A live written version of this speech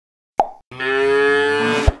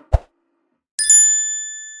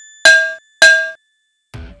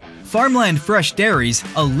Farmland Fresh Dairies,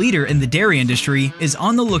 a leader in the dairy industry, is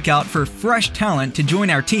on the lookout for fresh talent to join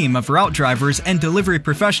our team of route drivers and delivery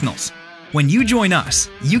professionals. When you join us,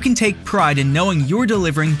 you can take pride in knowing you're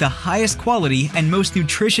delivering the highest quality and most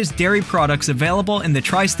nutritious dairy products available in the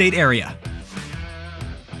tri-state area.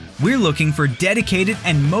 We're looking for dedicated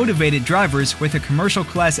and motivated drivers with a commercial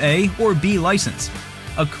Class A or B license,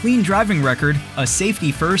 a clean driving record, a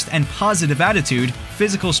safety-first and positive attitude,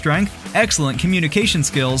 physical strength, excellent communication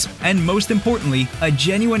skills, and most importantly, a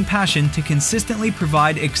genuine passion to consistently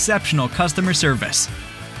provide exceptional customer service.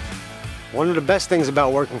 One of the best things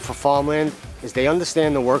about working for Farmland is they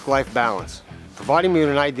understand the work-life balance. Providing me with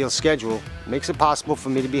an ideal schedule makes it possible for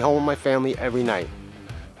me to be home with my family every night.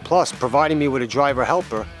 Plus, providing me with a driver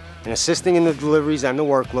helper and assisting in the deliveries and the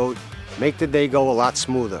workload make the day go a lot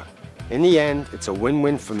smoother. In the end, it's a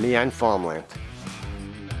win-win for me and Farmland.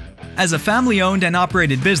 As a family-owned and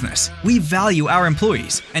operated business, we value our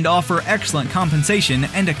employees and offer excellent compensation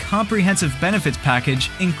and a comprehensive benefits package,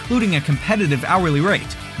 including a competitive hourly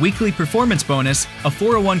rate, weekly performance bonus, a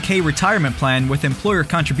 401k retirement plan with employer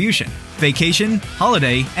contribution, vacation,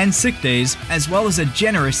 holiday, and sick days, as well as a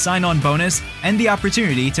generous sign-on bonus and the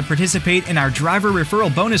opportunity to participate in our driver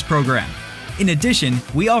referral bonus program. In addition,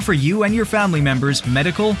 we offer you and your family members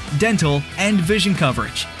medical, dental, and vision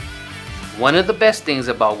coverage. One of the best things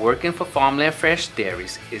about working for Farmland Fresh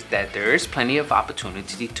Dairies is that there is plenty of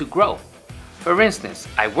opportunity to grow. For instance,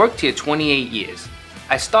 I worked here 28 years.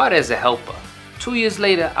 I started as a helper. 2 years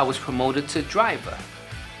later, I was promoted to driver.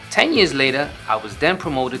 10 years later, I was then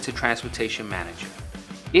promoted to transportation manager.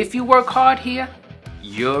 If you work hard here,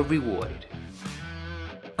 you're rewarded.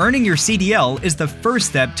 Earning your CDL is the first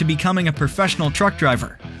step to becoming a professional truck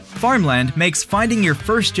driver. Farmland makes finding your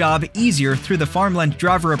first job easier through the Farmland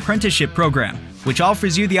Driver Apprenticeship Program, which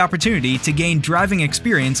offers you the opportunity to gain driving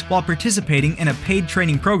experience while participating in a paid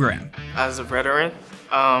training program. As a veteran,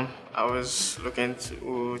 I was looking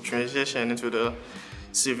to transition into the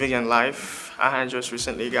civilian life. I had just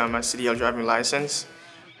recently got my CDL driving license.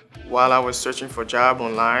 While I was searching for a job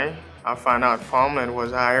online, I found out Farmland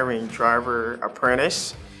was hiring driver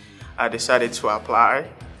apprentice. I decided to apply,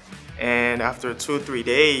 and after 2-3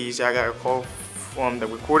 days, I got a call from the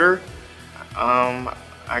recruiter.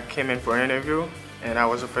 I came in for an interview, and I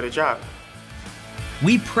was offered a job.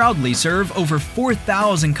 We proudly serve over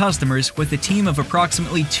 4,000 customers with a team of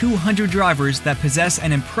approximately 200 drivers that possess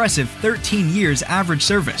an impressive 13 years average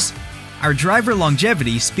service. Our driver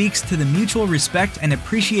longevity speaks to the mutual respect and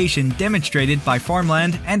appreciation demonstrated by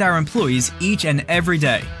Farmland and our employees each and every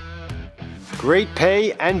day. Great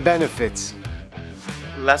pay and benefits.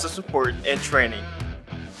 Lots of support and training.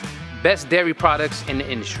 Best dairy products in the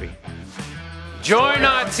industry. Join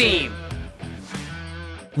our team!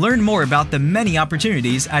 Learn more about the many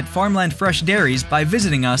opportunities at Farmland Fresh Dairies by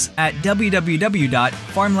visiting us at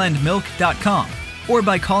www.farmlandmilk.com or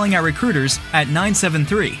by calling our recruiters at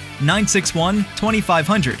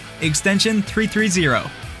 973-961-2500, extension 330.